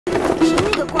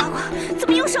那个呱呱怎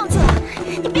么又上去了？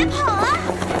你别跑啊！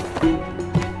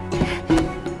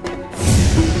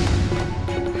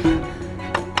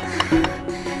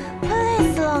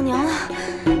累死老娘了！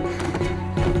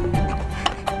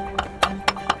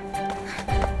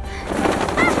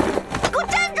哎，给我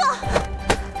站住！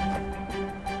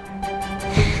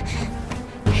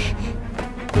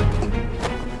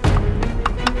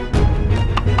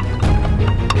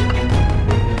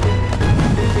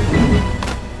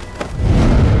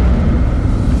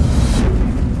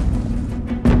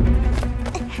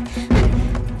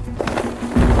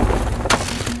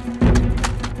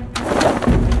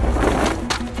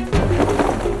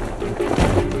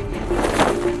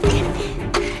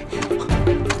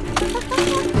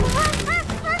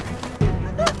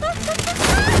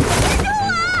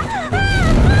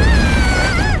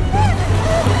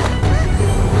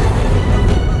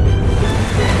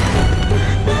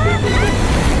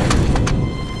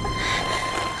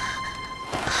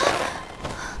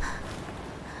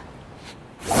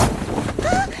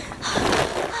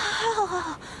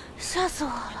吓死我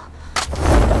了！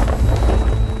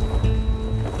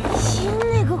咦，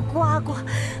那个呱呱，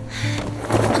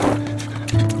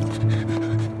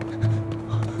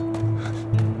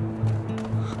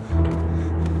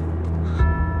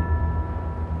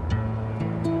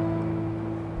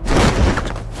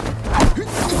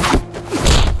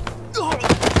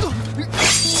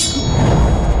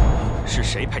是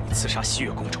谁派你刺杀西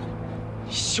月公主？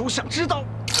休想知道！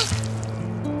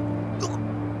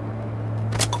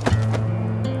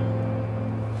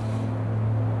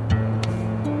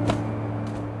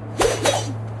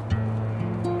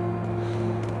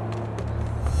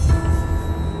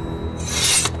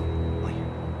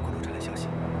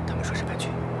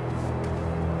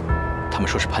 他们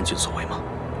说是叛军所为吗？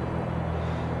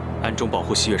暗中保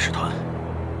护西月使团，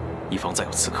以防再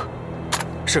有刺客。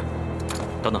是。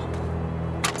等等，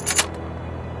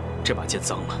这把剑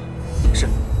脏了。是。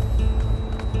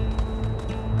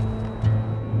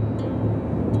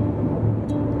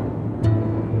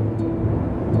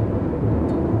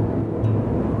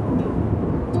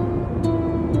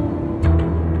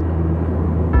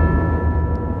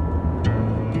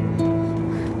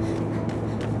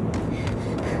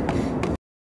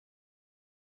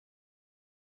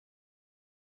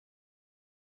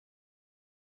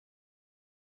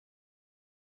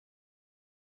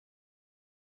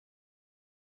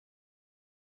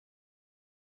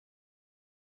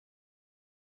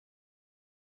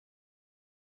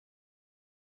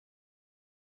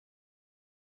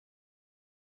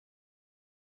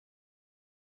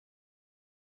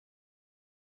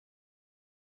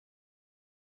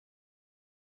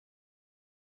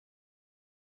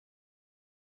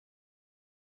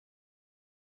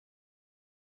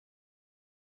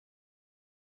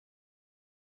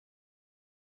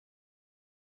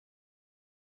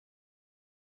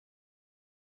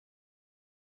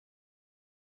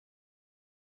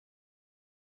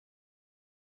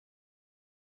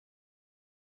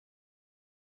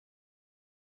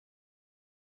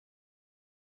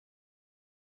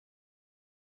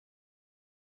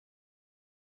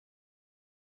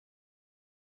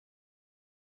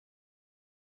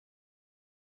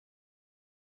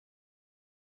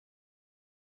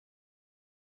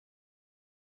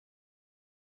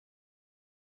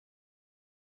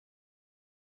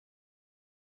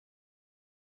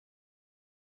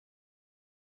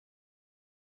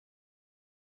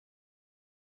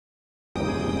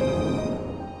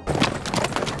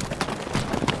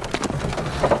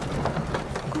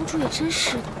公主也真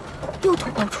是的，又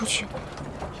偷跑出去，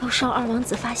要是让二王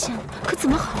子发现了，可怎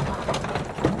么好啊？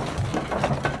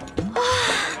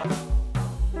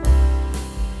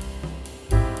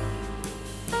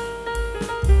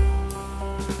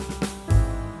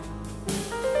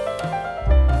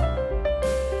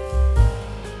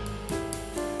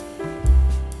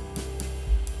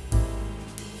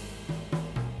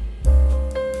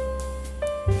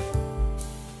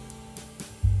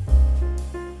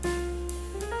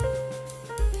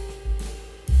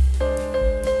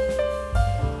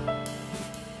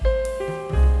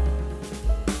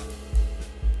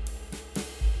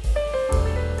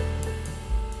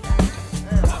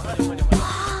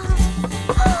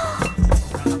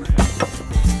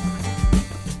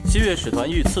 西月使团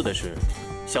遇刺的事，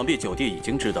想必九弟已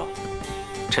经知道。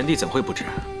臣弟怎会不知？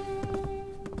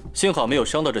幸好没有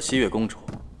伤到这西月公主，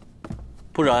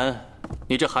不然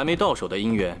你这还没到手的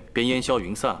姻缘便烟消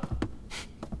云散了。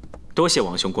多谢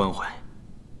王兄关怀，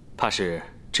怕是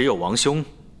只有王兄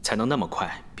才能那么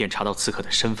快便查到刺客的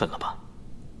身份了吧？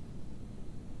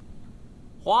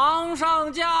皇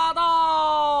上驾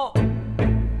到！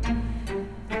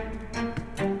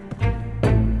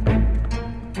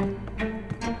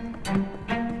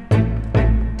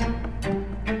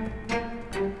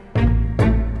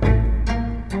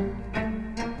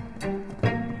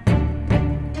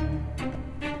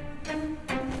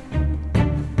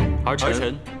儿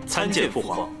臣参见父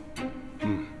皇。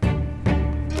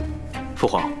父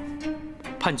皇，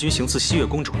叛军行刺西月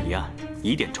公主一案，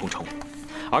疑点重重，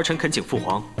儿臣恳请父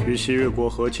皇与西月国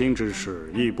和亲之事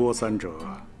一波三折，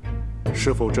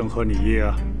是否正合你意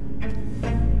啊？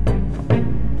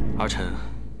儿臣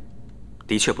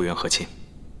的确不愿和亲。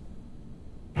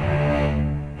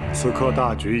此刻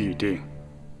大局已定，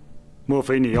莫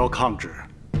非你要抗旨？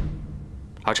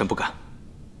儿臣不敢。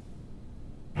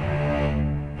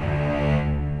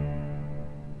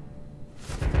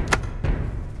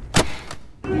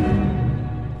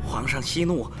皇上息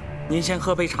怒，您先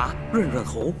喝杯茶润润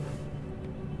喉。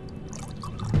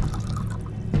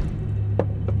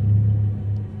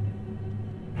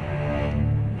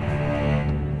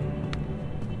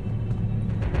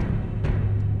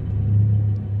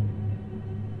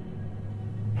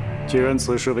既然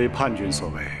此事为叛军所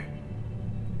为，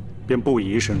便不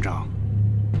宜声张。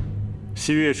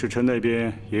西岳使臣那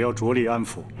边也要着力安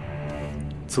抚。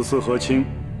此次和亲，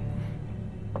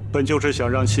本就是想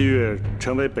让西岳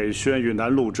成为北宣与南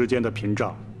路之间的屏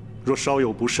障，若稍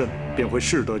有不慎，便会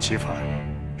适得其反，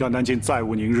让南京再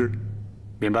无宁日，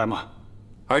明白吗？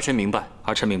儿臣明白，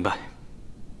儿臣明白。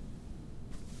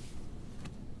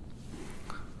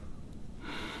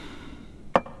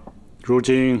如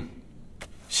今，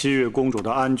西岳公主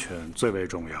的安全最为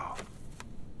重要，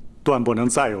断不能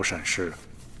再有闪失。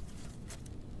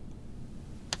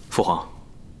父皇，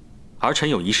儿臣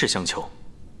有一事相求。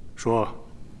说。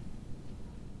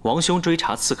王兄追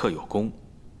查刺客有功，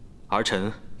儿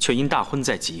臣却因大婚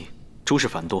在即，诸事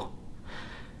繁多，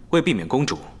为避免公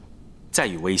主再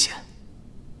遇危险，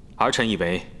儿臣以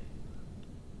为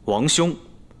王兄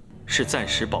是暂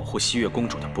时保护西月公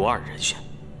主的不二人选。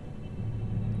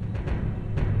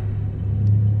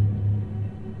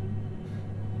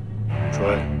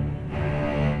纯，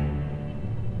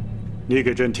你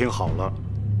给朕听好了，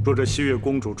若这西月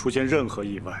公主出现任何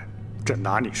意外，朕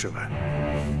拿你是问。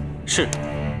是。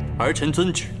儿臣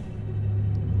遵旨。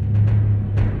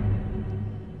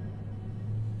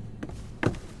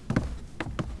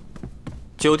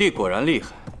九弟果然厉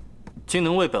害，竟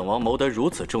能为本王谋得如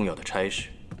此重要的差事。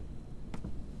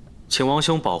请王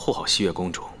兄保护好西月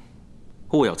公主，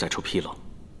勿要再出纰漏。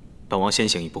本王先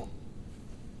行一步。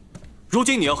如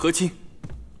今你要和亲，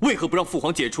为何不让父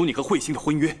皇解除你和慧心的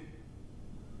婚约？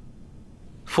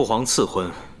父皇赐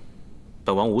婚，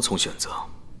本王无从选择，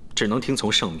只能听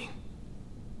从圣命。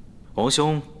王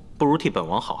兄不如替本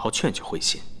王好好劝劝慧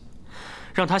心，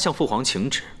让她向父皇请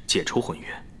旨解除婚约，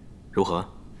如何？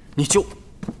你就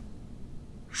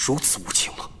如此无情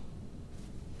吗？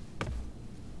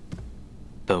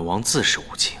本王自是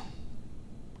无情，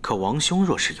可王兄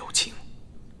若是有情，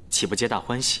岂不皆大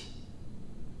欢喜？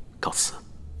告辞。